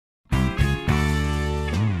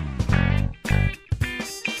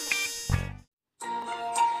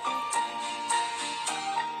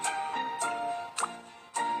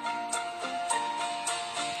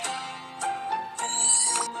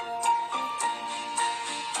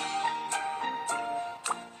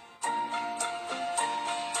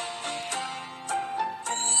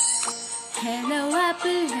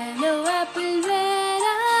hello apple, where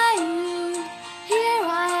are you? Here I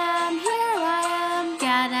am,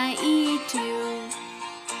 can I eat you?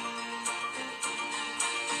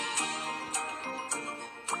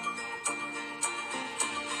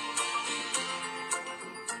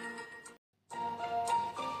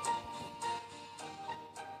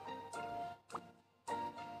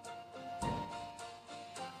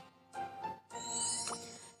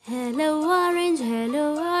 Hello orange,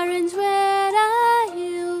 where are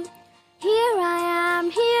you? Here I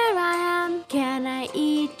am, can I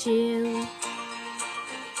eat you?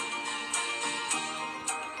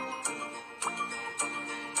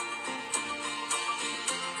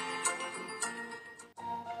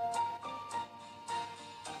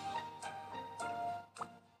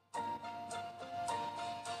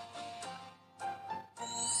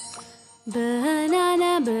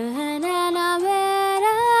 Banana, where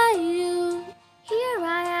are you? Here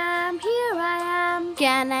I am,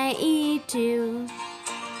 can I eat you?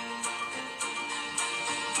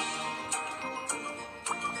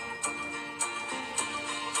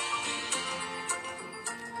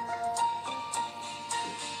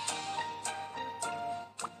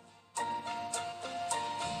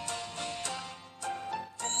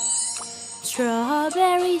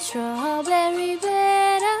 Strawberry,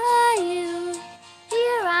 where are you?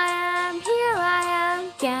 Here I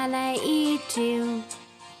am, can I eat you?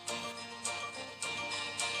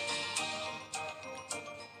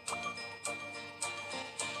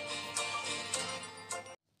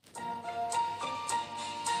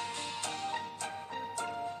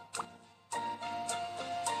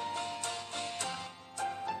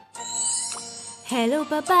 Hello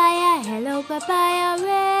papaya,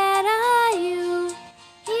 where are you?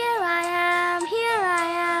 Here I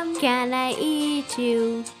am, can I eat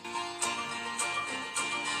you?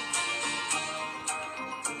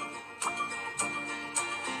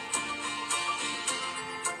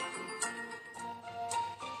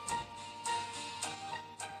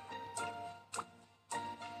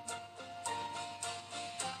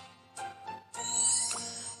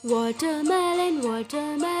 Watermelon,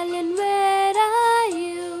 where are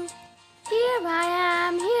you? Here I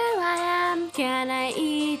am, can I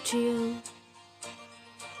eat you?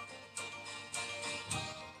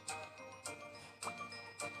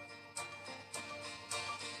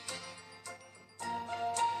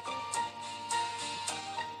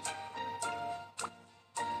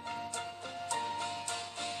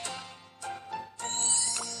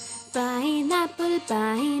 Pineapple,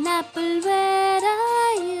 where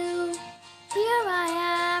are you? Here I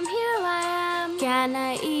am, can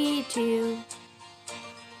I eat you?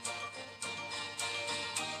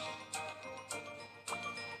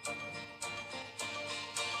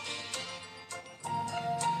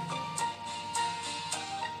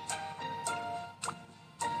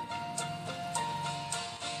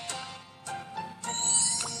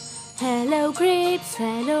 Hello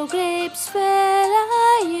grapes, where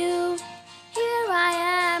are you? Here I